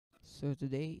So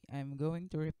today I'm going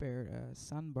to repair a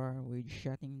SoundBAR with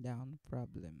shutting down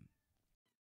problem.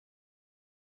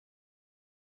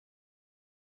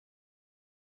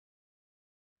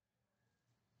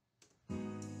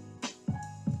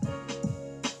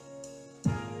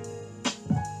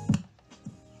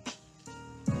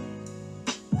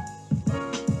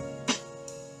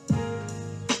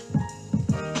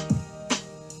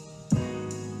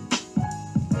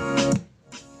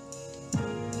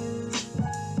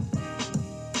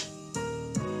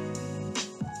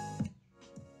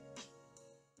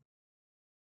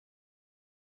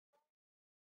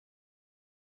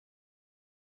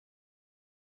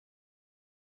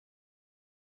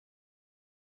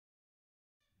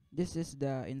 This is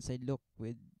the inside look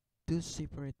with two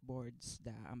separate boards,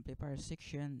 the amplifier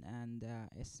section and the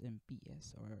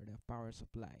SMPS or the power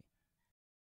supply.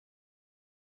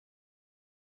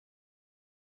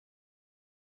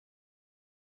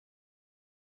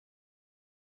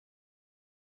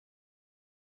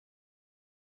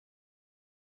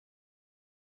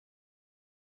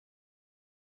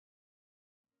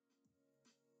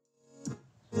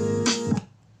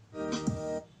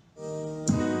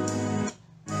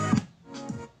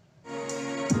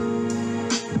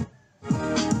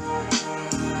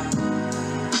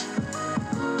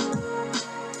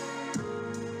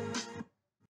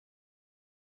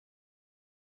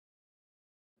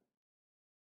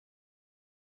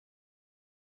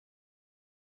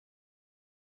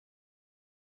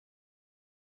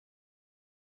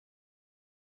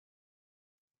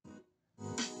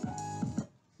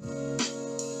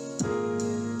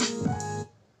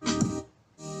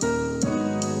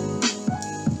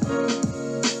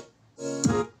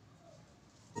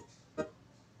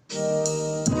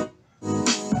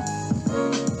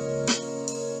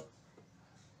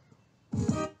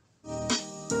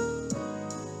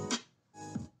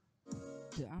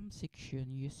 The amp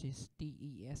section uses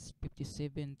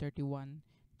TES5731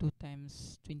 2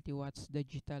 times 20 watts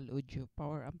digital audio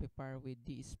power amplifier with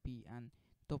DSP and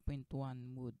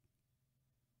 2.1 mode,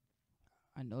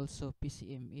 and also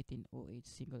PCM 1808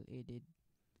 single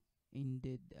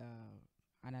ended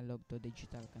analog to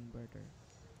digital converter.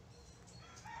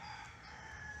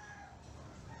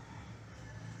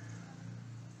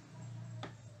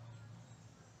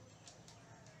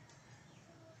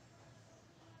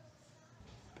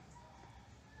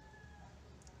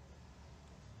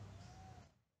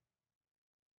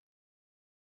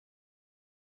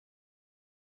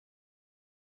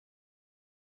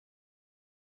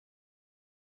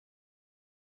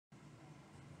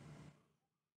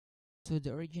 So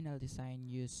the original design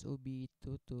used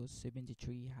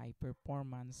OB2273 high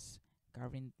performance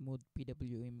current mode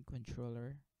PWM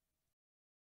controller.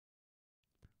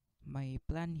 My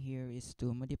plan here is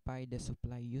to modify the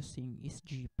supply using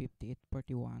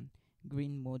SG-5841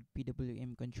 green mode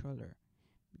PWM controller,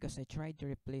 because I tried to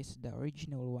replace the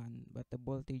original one but the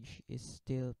voltage is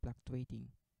still fluctuating.